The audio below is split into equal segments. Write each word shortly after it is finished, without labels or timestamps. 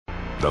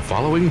The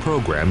following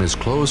program is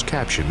closed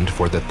captioned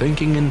for the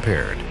thinking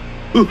impaired.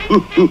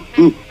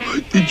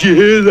 Did you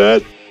hear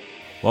that?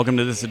 Welcome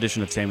to this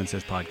edition of Salmon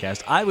Says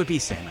Podcast. I would be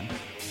Salmon.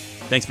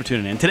 Thanks for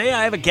tuning in. Today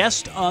I have a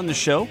guest on the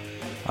show.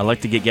 I like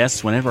to get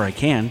guests whenever I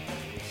can.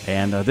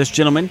 And this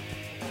gentleman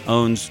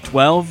owns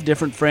 12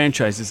 different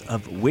franchises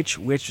of Wich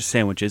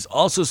sandwiches,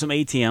 also some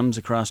ATMs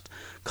across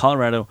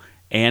Colorado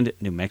and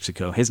New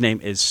Mexico. His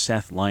name is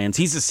Seth Lyons.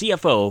 He's the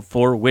CFO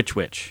for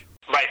Wich.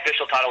 My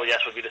official title, yes,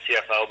 would be the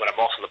CFO, but I'm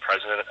also the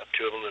president of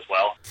two of them as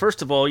well.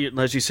 First of all,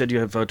 as you said, you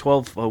have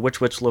 12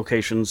 Wich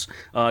locations.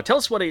 Tell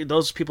us what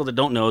those people that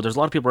don't know, there's a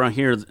lot of people around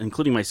here,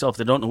 including myself,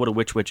 that don't know what a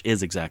Wich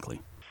is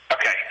exactly.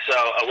 Okay, so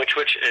a Wich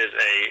is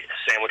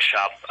a sandwich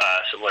shop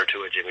similar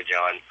to a Jimmy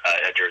John,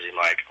 a Jersey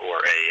Mike, or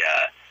a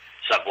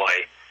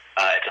Subway.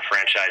 It's a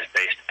franchise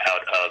based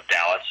out of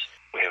Dallas.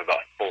 We have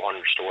about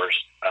 400 stores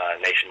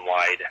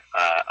nationwide.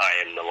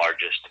 I am the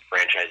largest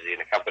franchisee in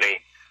the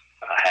company.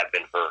 Have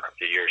been for a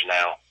few years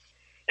now,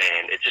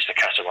 and it's just a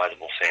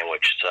customizable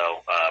sandwich. So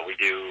we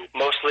do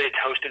mostly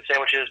toasted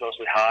sandwiches,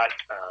 mostly hot,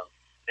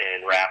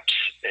 and wraps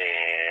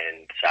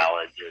and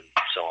salads and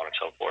so on and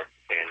so forth.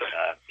 And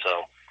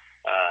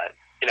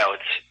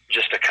it's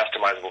just a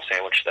customizable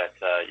sandwich that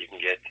you can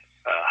get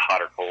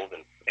hot or cold,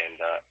 and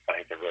I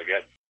think they're really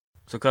good.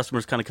 So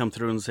customers kind of come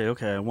through and say,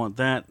 okay, I want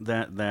that, and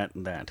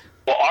that.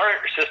 Well, our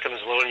system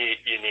is a little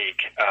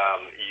unique.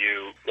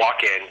 You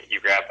walk in,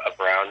 you grab a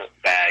brown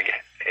bag,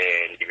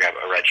 and you grab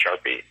a red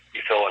Sharpie.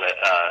 You fill in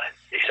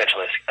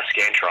essentially a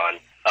Scantron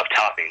of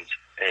toppings,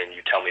 and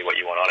you tell me what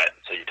you want on it.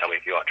 So you tell me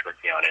if you want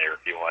turkey on it or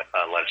if you want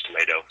lettuce,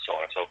 tomato, so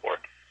on and so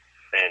forth.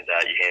 And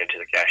you hand it to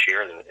the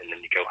cashier, and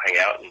then you go hang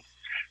out, and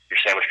your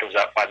sandwich comes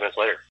out 5 minutes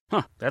later.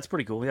 Huh, that's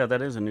pretty cool. Yeah,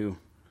 that is a new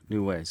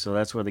way. So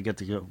that's where they get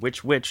to go.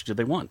 Which do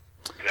they want?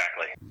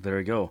 Exactly. There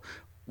you go.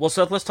 Well,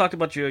 Seth, let's talk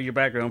about your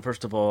background,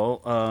 first of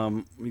all.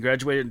 You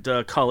graduated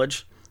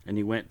college, and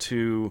you went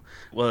to,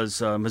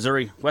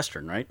 Missouri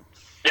Western, right?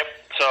 Yep.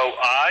 So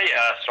I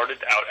started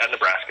out at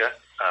Nebraska,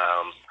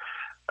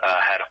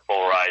 had a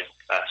full ride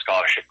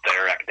scholarship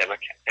there, academic,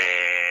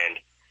 and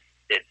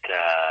it,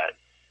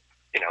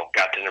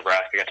 got to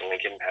Nebraska, got to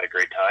Lincoln, had a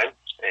great time,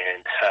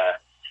 and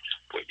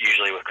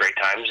usually with great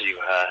times,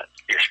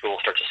 your school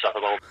starts to suffer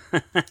a little,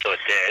 so it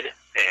did,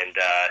 and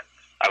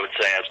I would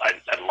say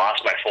I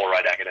lost my full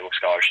ride academic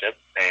scholarship,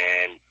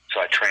 and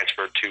so I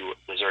transferred to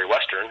Missouri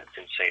Western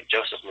in St.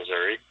 Joseph,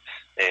 Missouri,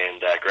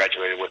 and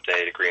graduated with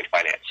a degree in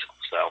finance.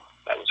 So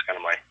that was kind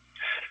of my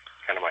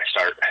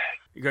start.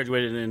 You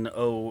graduated in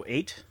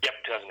 2008? Yep,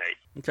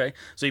 2008. Okay,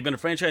 so you've been a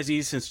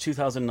franchisee since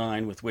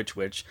 2009 with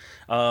Wich.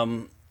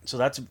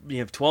 So you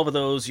have 12 of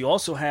those. You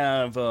also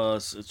have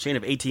a chain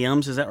of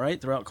ATMs, is that right,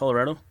 throughout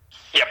Colorado?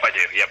 Yep, I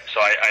do. Yep. So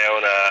I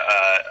own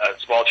a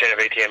small chain of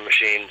ATM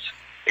machines.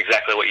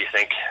 Exactly what you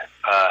think,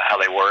 how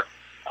they work.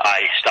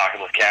 I stock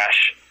them with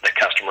cash. The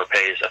customer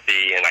pays a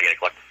fee, and I get to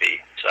collect the fee.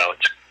 So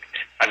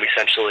I'm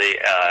essentially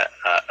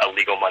a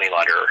legal money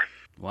launderer.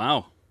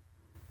 Wow.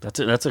 That's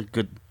a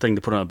good thing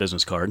to put on a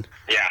business card.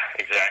 Yeah,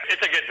 exactly.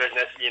 It's a good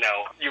business.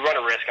 You run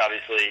a risk,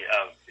 obviously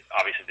of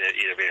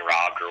either being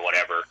robbed or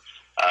whatever,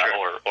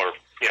 sure. or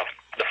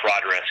the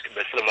fraud risk.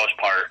 But for the most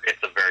part,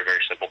 it's a very,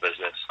 very simple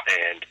business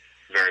and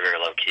very, very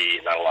low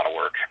key, not a lot of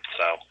work.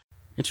 So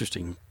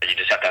interesting. You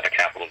just have to have the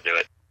capital to do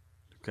it.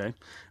 Okay,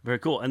 very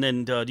cool. And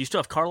then, do you still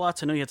have car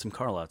lots? I know you had some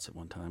car lots at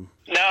one time.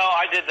 No,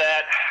 I did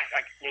that.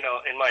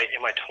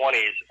 In my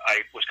 20s, I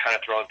was kind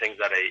of throwing things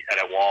at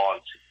a wall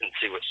and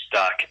see what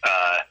stuck.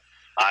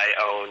 I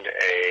owned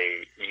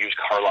a used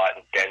car lot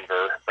in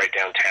Denver, right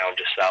downtown,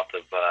 just south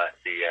of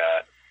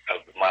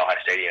Mile High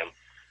Stadium,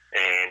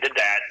 and did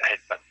that. I had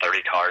about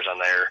 30 cars on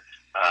there,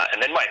 and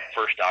then my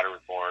first daughter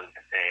was born,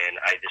 and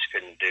I just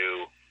couldn't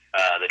do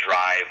the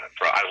drive.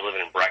 I was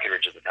living in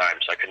Breckenridge at the time,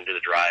 so I couldn't do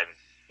the drive.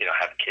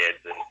 Have kids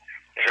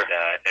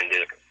and do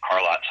the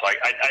car lot. So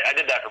I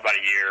did that for about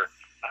a year.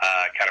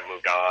 Kind of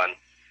moved on.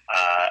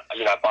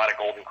 I bought a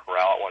Golden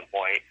Corral at one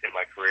point in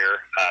my career.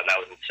 That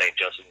was in St.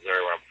 Joseph,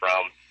 Missouri, where I'm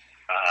from.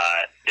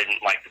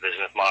 Didn't like the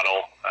business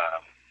model,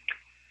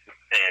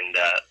 and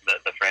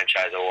the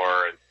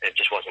franchisor. It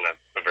just wasn't a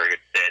very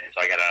good fit. So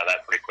I got out of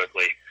that pretty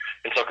quickly.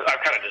 And so I've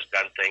kind of just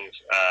done things,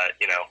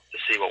 to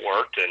see what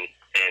worked, and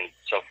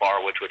so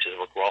far, which has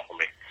worked well for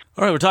me.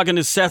 All right, we're talking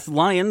to Seth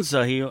Lyons.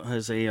 He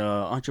is a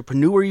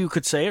entrepreneur, you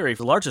could say, or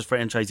the largest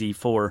franchisee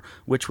for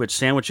Wich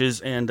sandwiches.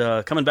 And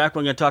coming back,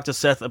 we're going to talk to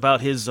Seth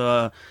about his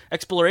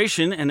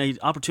exploration and an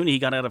opportunity he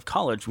got out of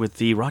college with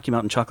the Rocky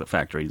Mountain Chocolate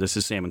Factory. This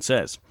is Salmon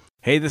Says.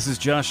 Hey, this is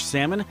Josh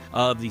Salmon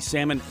of the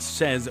Salmon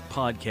Says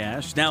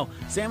podcast. Now,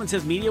 Salmon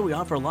Says Media, we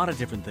offer a lot of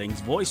different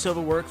things.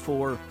 Voiceover work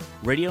for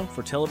radio,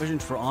 for television,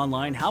 for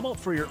online. How about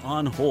for your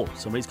on-hold?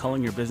 Somebody's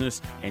calling your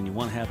business and you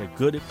want to have a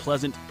good,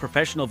 pleasant,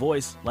 professional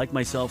voice like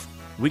myself.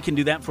 We can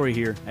do that for you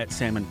here at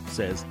Salmon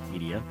Says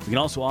Media. We can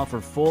also offer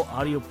full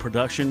audio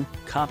production,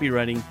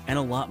 copywriting, and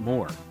a lot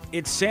more.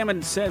 It's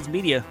Salmon Says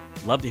Media.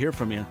 Love to hear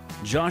from you.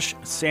 Josh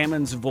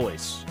Salmon's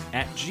Voice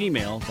at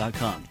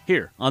gmail.com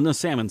here on the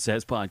Salmon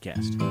Says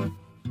podcast.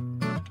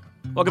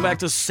 Welcome back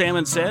to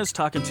Salmon Says,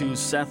 talking to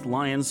Seth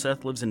Lyons.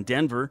 Seth lives in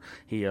Denver.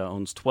 He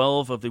owns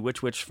 12 of the Wich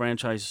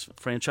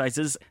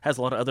franchises, has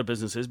a lot of other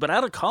businesses. But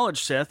out of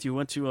college, Seth, you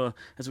went to,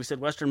 as we said,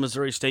 Western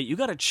Missouri State. You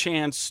got a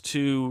chance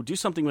to do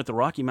something with the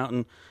Rocky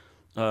Mountain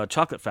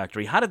Chocolate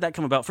Factory. How did that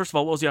come about? First of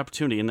all, what was the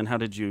opportunity, and then how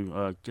did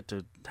you get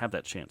to have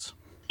that chance?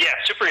 Yeah,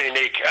 super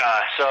unique.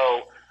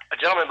 So a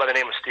gentleman by the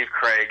name of Steve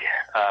Craig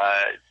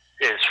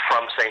is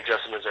from St.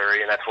 Joseph,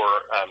 Missouri, and that's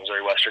where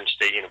Missouri Western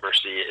State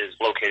University is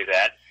located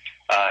at.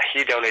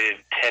 He donated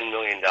 $10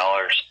 million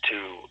to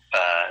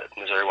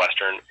Missouri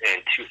Western in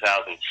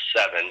 2007,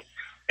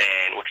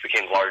 and which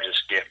became the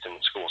largest gift in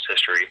the school's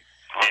history.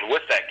 And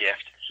with that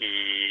gift,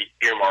 he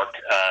earmarked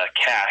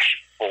cash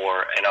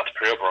for an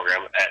entrepreneurial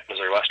program at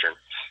Missouri Western.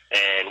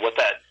 And what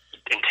that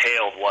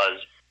entailed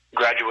was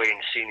graduating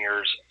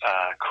seniors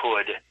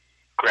could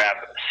grab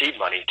seed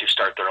money to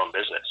start their own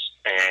business.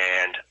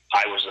 And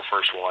I was the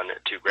first one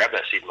to grab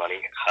that seed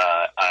money.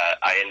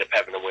 I ended up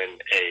having to win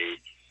a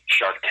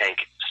Shark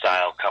Tank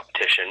style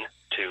competition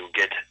to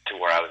get to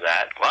where I was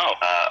at. Wow.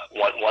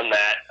 Won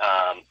that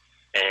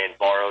and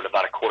borrowed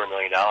about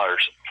 $250,000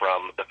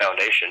 from the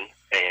foundation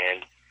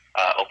and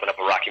opened up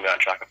a Rocky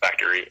Mountain Chocolate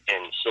Factory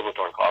in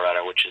Silverthorne,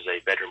 Colorado, which is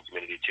a bedroom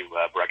community to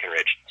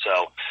Breckenridge.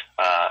 So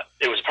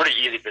it was a pretty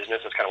easy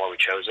business. That's kind of why we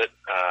chose it.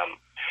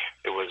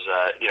 It was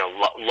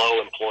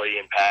low employee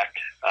impact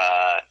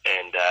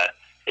and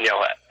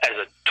as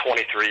a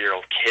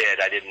 23-year-old kid,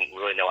 I didn't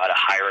really know how to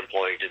hire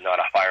employees, didn't know how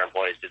to fire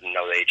employees, didn't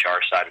know the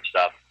HR side of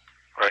stuff.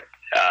 Right.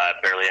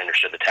 Barely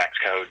understood the tax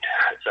code.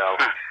 So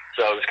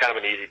it was kind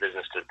of an easy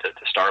business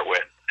to start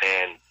with.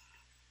 And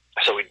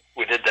so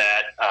we did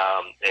that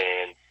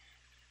and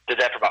did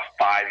that for about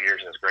 5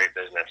 years, and it was a great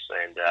business.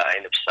 And I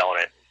ended up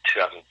selling it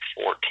in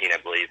 2014, I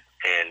believe.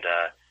 And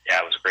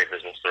it was a great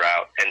business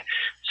throughout. And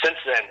since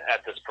then,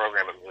 at this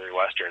program at Missouri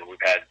Western,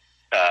 we've had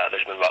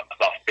there's been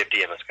about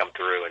 50 of us come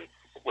through, and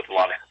with a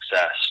lot of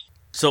success.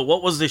 So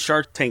what was the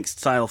Shark Tank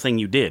style thing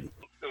you did?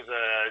 It was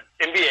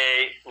an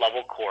MBA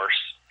level course,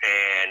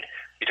 and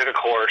you took a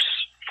course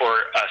for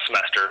a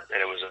semester, and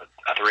it was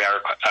a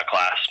 3-hour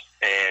class,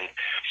 and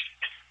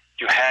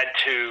you had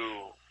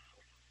to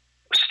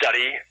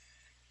study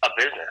a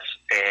business.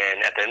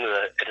 And at the end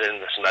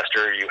of the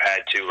semester, you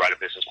had to write a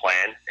business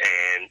plan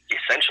and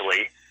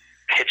essentially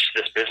pitch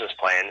this business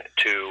plan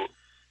to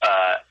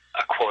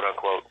a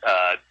quote-unquote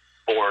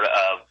board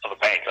of a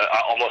bank,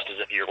 almost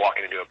as if you're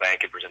walking into a bank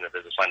and presenting a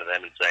business plan to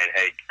them and saying,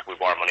 "Hey, can we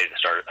borrow money to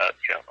start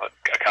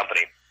a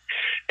company?"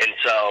 And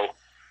so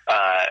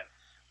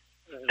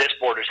this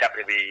board just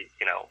happened to be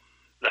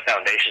the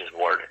foundation's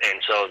board,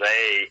 and so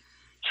they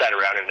sat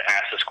around and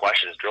asked us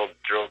questions, drilled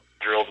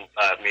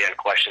me on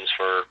questions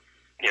for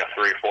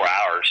 3 or 4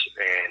 hours,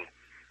 and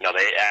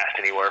they asked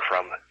anywhere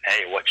from,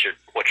 "Hey, what's your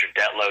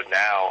debt load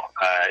now?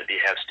 Do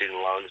you have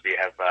student loans? Do you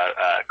have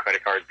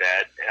credit card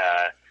debt?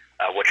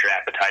 What's your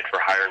appetite for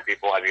hiring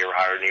people? Have you ever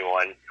hired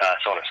anyone?"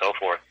 So on and so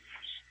forth.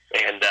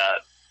 And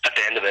at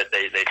the end of it,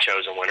 they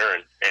chose a winner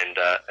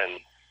and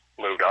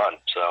moved on.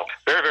 So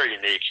very, very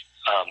unique.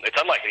 It's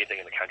unlike anything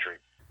in the country.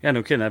 Yeah,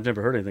 no kidding. I've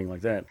never heard anything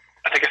like that.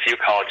 I think a few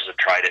colleges have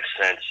tried it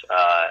since,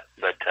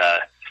 but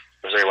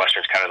Missouri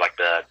Western's kind of like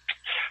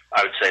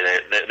I would say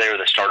they were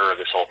the starter of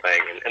this whole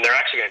thing, and they're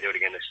actually going to do it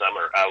again this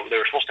summer. They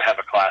were supposed to have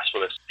a class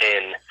with us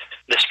in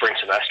this spring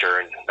semester,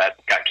 and that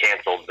got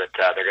canceled, but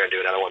they're going to do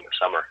another one this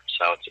summer.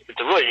 So it's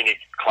a really unique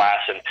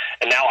class, and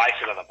now I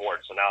sit on the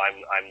board, so now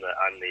I'm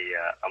on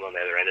the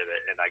other end of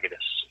it, and I get to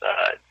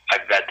I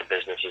vet the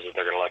businesses that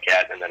they're going to look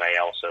at, and then I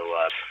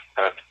also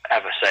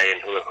have a say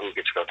in who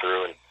gets to go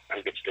through and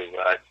who gets to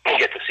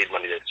get the seed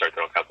money to start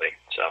their own company.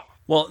 So.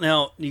 Well,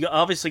 now, you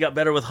obviously got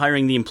better with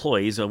hiring the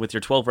employees. With your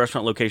 12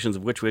 restaurant locations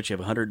of Wich, you have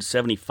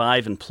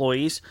 175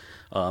 employees,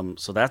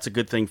 so that's a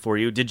good thing for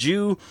you. Did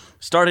you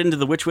start into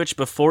the Wich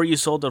before you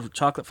sold the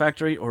chocolate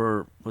factory,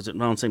 or was it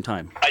around the same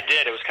time? I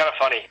did. It was kind of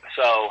funny.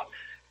 So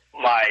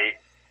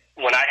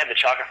when I had the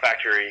chocolate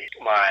factory,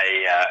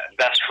 my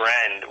best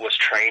friend was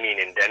training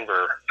in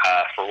Denver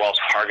for Wells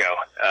Fargo,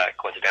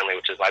 coincidentally,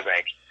 which is my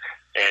bank.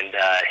 And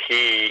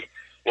he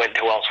went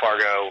to Wells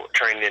Fargo,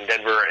 trained in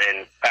Denver,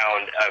 and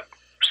found a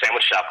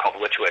sandwich shop called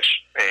Wich,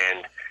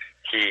 and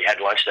he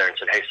had lunch there and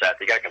said, "Hey, Seth,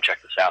 you got to come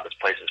check this out. This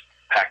place is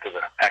packed to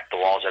the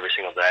walls every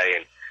single day,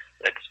 and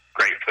it's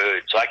great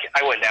food." So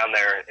I went down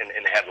there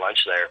and had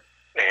lunch there,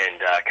 and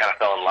kind of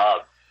fell in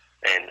love,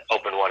 and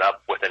opened one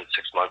up within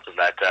 6 months of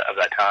that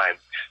time.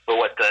 But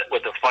what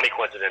the funny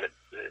coincidence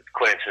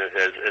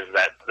is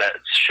that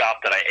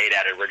shop that I ate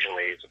at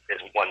originally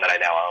is one that I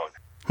now own.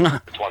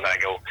 It's one that I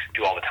go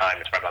to all the time.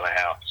 It's right by my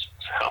house.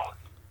 So.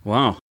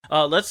 Wow.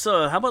 Let's.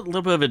 How about a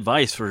little bit of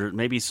advice for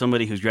maybe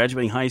somebody who's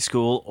graduating high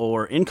school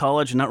or in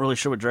college and not really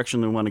sure what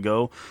direction they want to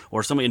go,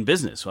 or somebody in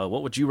business?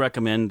 What would you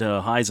recommend?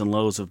 Highs and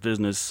lows of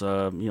business.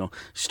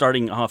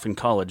 Starting off in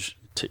college,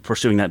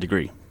 pursuing that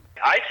degree.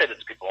 I say this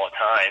to people all the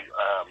time.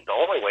 The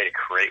only way to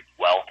create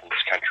wealth in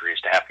this country is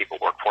to have people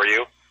work for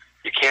you.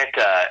 You can't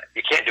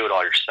do it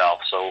all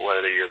yourself. So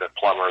whether you're the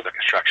plumber, the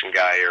construction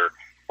guy,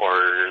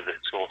 or the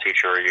school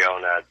teacher, or you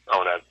own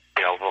a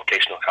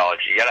vocational college,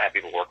 you got to have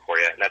people work for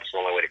you, and that's the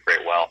only way to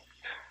create wealth.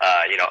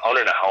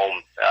 Owning a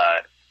home,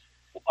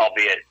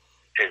 albeit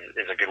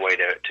is a good way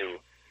to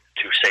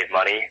save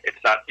money. It's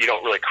not, you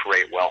don't really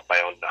create wealth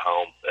by owning a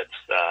home. It's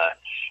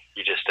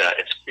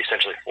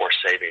essentially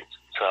forced savings.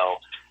 So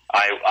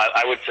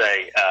I would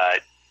say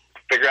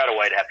figure out a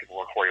way to have people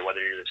work for you, whether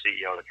you're the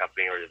CEO of the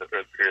company or you're the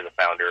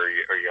founder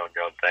or you own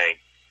your own thing.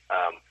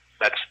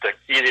 That's the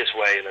easiest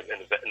way and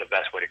the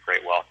best way to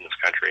create wealth in this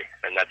country,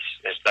 and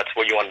that's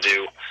what you want to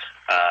do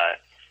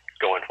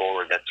going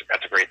forward.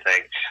 That's a great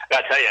thing. And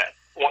I tell you,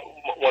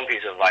 one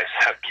piece of advice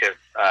I would give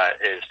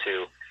is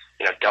to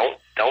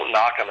don't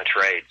knock on the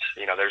trades.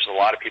 There's a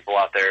lot of people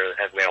out there that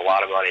have made a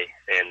lot of money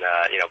in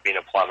being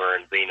a plumber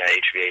and being an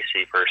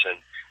HVAC person,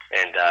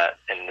 and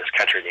this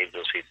country needs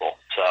those people.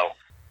 So.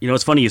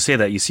 It's funny you say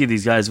that. You see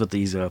these guys with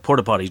these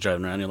porta potties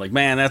driving around. You're like,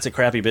 man, that's a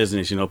crappy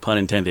business, pun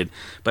intended.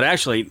 But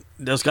actually,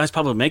 those guys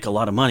probably make a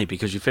lot of money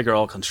because you figure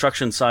all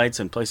construction sites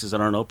and places that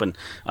aren't open.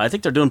 I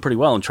think they're doing pretty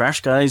well. And trash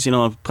guys,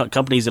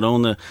 companies that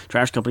own the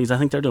trash companies, I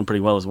think they're doing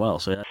pretty well as well.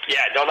 So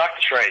yeah, don't knock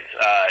the trades.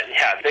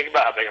 Think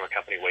about how big of a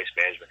company Waste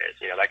Management is.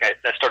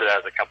 That started out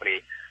as a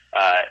company.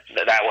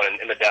 That one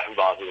in the Deaf and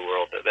Bob of the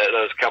world.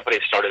 Those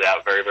companies started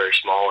out very, very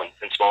small in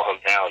small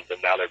hometowns,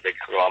 and now they're big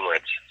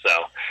conglomerates. So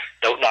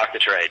don't knock the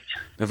trades.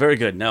 Very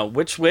good. Now,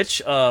 Wich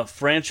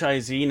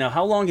franchisee. Now,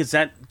 how long has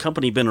that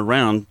company been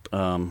around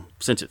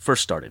since it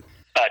first started?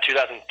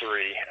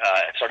 2003.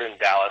 It started in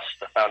Dallas.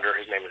 The founder,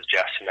 his name was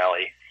Jeff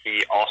Sinelli.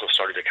 He also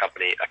started a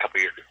company a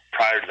couple years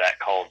prior to that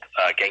called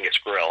Genghis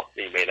Grill,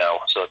 that you may know.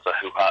 So it's a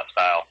hoo-ha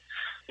style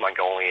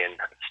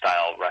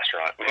Mongolian-style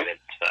restaurant. And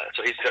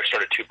so he's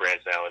started 2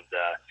 brands now, and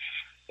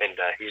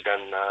he's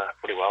done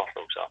pretty well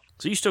for himself.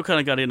 So you still kind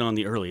of got in on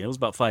the early. It was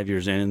about 5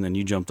 years in, and then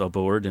you jumped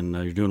aboard, and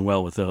you're doing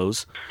well with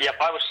those. Yep,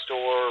 I was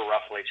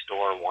roughly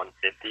store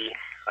 150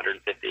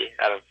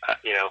 out of,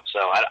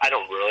 so I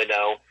don't really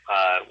know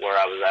where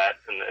I was at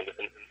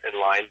in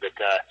line, but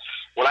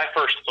when I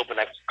first opened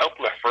my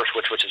first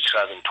Wich, which is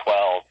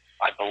 2012,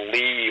 I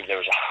believe there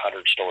was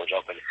 100 stores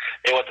open.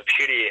 And what the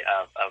beauty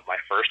of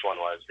my first one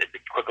was, it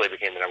quickly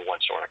became the number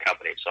one store in the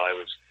company. So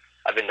I've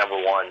been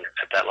number one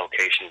at that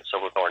location,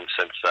 Silverthorne,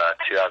 since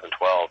 2012,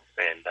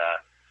 and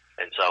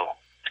so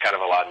it's kind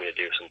of allowed me to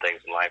do some things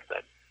in life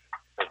that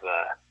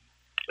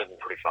have been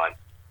pretty fun.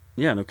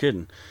 Yeah, no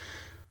kidding.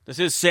 This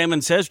is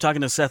Salmon Says. We're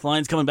talking to Seth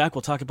Lyons. Coming back,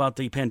 we'll talk about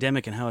the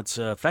pandemic and how it's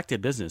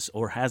affected business,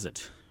 or has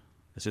it?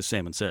 This is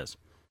Salmon Says.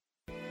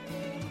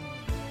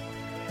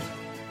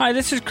 Hi,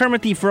 this is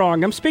Kermit the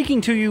Frog. I'm speaking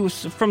to you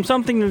from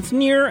something that's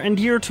near and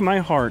dear to my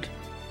heart.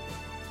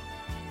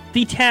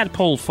 The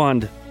Tadpole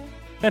Fund.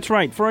 That's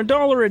right, for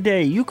 $1 a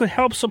day, you could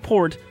help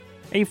support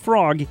a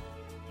frog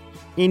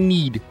in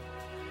need.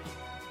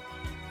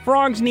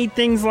 Frogs need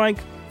things like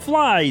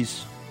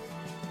flies,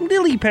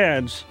 lily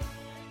pads,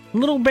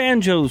 little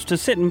banjos to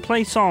sit and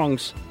play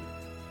songs,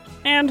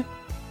 and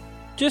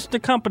just the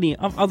company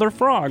of other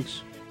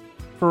frogs.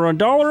 For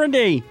 $1 a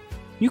day,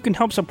 you can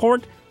help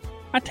support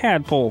a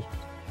tadpole.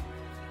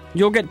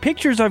 You'll get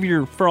pictures of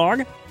your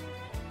frog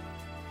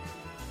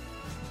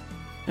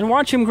and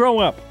watch him grow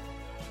up.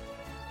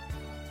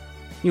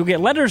 You'll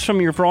get letters from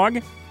your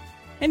frog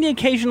and the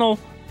occasional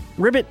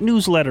ribbit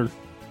newsletter.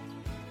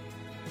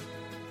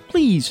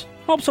 Please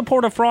help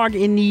support a frog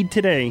in need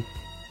today.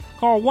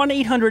 Call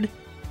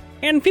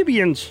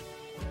 1-800-AMPHIBIANS.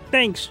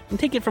 Thanks, and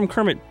take it from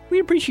Kermit. We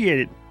appreciate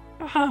it.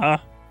 Aha.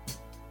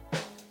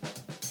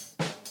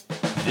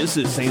 This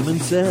is Salmon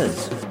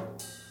Says.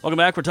 Welcome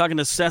back. We're talking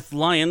to Seth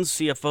Lyons,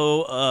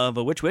 CFO of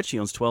Wich. He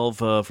owns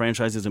 12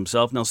 franchises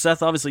himself. Now,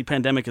 Seth, obviously,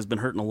 pandemic has been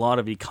hurting a lot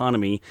of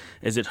economy.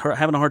 Is it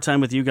having a hard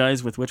time with you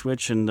guys, with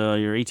Wich and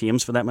your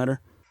ATMs, for that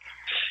matter?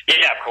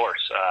 Yeah, of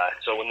course.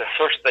 So when the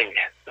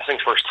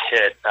things first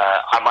hit,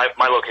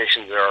 my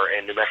locations are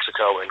in New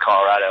Mexico and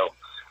Colorado,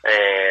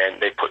 and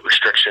they put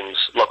restrictions.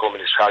 Local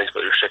municipalities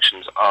put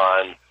restrictions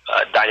on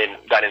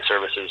dine-in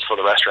services for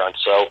the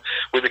restaurants. So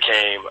we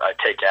became a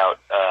takeout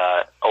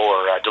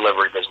or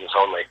delivery business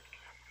only.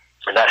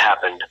 And that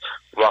happened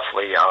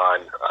roughly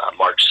on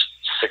March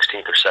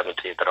 16th or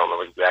 17th. I don't know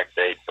the exact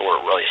date where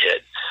it really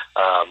hit.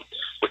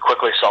 We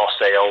quickly saw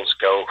sales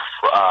go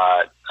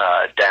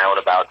down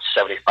about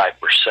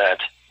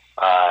 75%,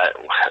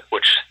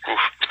 which is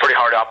pretty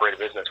hard to operate a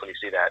business when you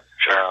see that.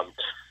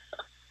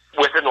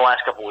 Within the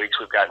last couple of weeks,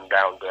 we've gotten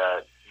down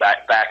to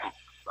back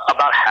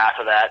about half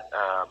of that.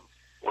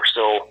 We're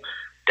still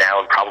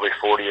down probably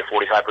 40 or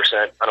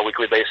 45% on a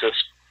weekly basis,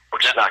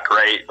 which is not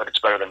great, but it's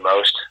better than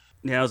most.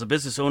 Now, as a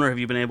business owner, have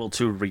you been able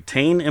to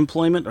retain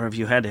employment, or have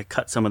you had to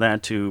cut some of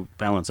that to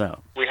balance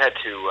out? We had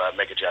to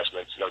make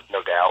adjustments, no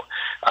doubt.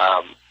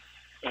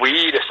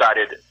 We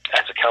decided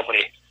as a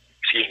company,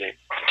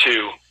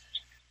 to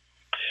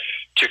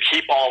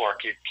keep all of our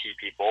key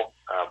people.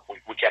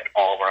 We kept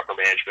all of our upper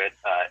management,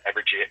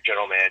 every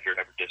general manager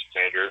and every district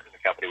manager in the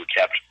company. We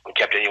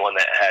kept anyone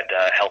that had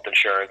health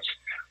insurance.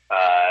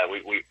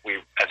 We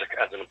as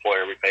an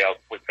employer, we pay our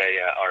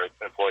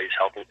employees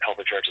health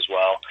insurance as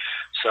well.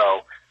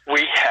 So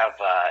we've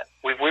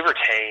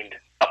retained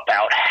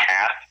about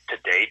half to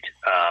date,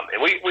 and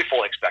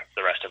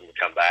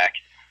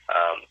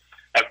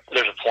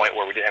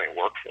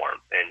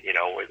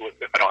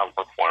if I don't have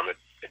work for them,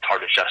 it's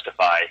hard to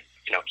justify,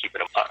 keeping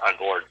them on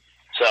board.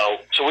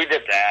 So we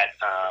did that,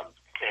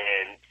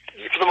 and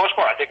for the most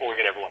part, I think we'll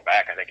get everyone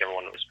back. I think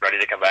everyone was ready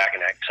to come back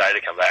and excited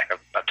to come back.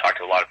 I've talked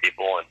to a lot of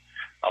people, and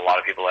a lot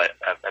of people that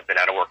have been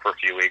out of work for a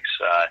few weeks.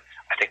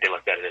 I think they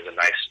looked at it as a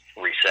nice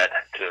reset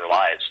to their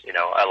lives.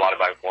 A lot of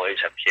my employees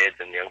have kids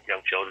and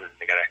young children, and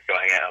they got to go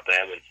hang out with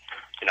them,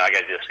 and I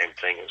got to do the same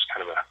thing. It was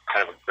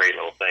kind of a great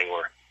little thing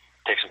where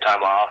take some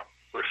time off,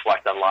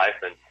 reflect on life,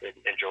 and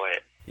enjoy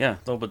it. Yeah,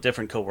 a little bit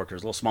different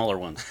coworkers, a little smaller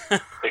ones.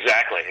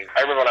 Exactly.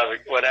 I remember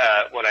when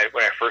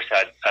I first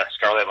had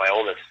Scarlett, my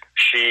oldest,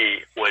 she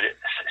would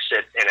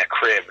sit in a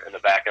crib in the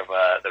back of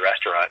the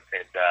restaurant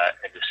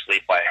and just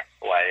sleep while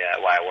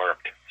I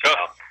worked.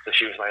 So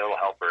she was my little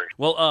helper.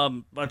 Well,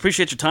 I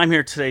appreciate your time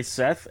here today,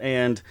 Seth.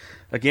 And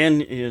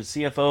again, you're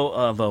CFO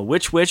of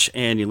Wich,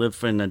 and you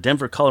live in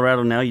Denver,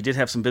 Colorado now. You did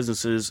have some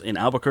businesses in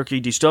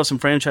Albuquerque. Do you still have some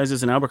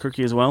franchises in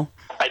Albuquerque as well?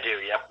 I do,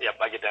 yep.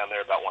 I get down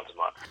there about once a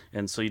month.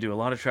 And so you do a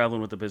lot of traveling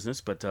with the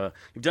business, but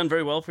you've done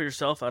very well for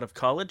yourself out of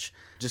college.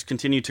 Just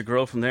continue to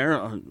grow from there.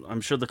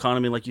 I'm sure the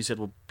economy, like you said,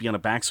 will be on a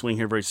backswing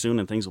here very soon,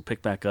 and things will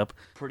pick back up.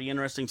 Pretty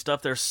interesting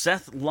stuff there.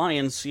 Seth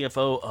Lyons,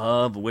 CFO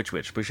of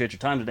Wich. Appreciate your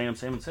time today on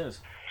Salmon Says.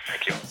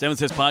 Thank you. Salmon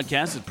Says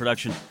Podcast is a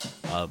production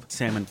of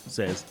Salmon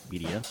Says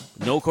Media.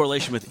 No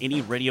correlation with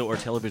any radio or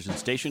television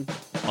station.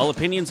 All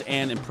opinions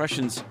and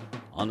impressions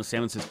on the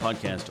Salmon Says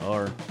Podcast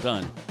are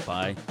done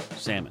by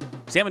Salmon.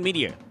 Salmon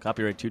Media,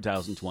 copyright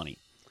 2020.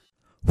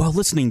 While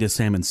listening to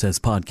Salmon Says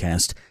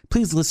Podcast,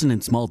 please listen in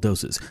small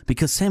doses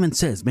because Salmon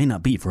Says may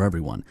not be for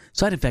everyone.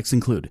 Side effects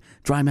include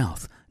dry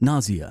mouth,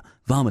 nausea,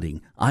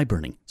 vomiting, eye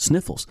burning,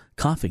 sniffles,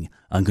 coughing,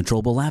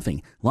 uncontrollable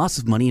laughing, loss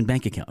of money in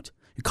bank account.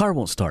 Your car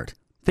won't start.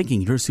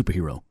 Thinking you're a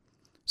superhero.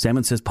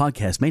 Salmon Says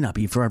Podcast may not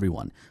be for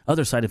everyone.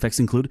 Other side effects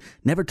include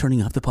never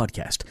turning off the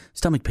podcast,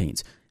 stomach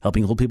pains,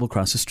 helping old people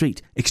cross the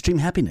street, extreme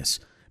happiness,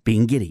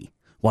 being giddy,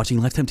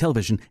 watching Lifetime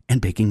television,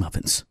 and baking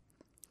muffins.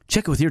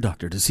 Check it with your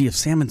doctor to see if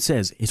Salmon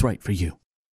Says is right for you.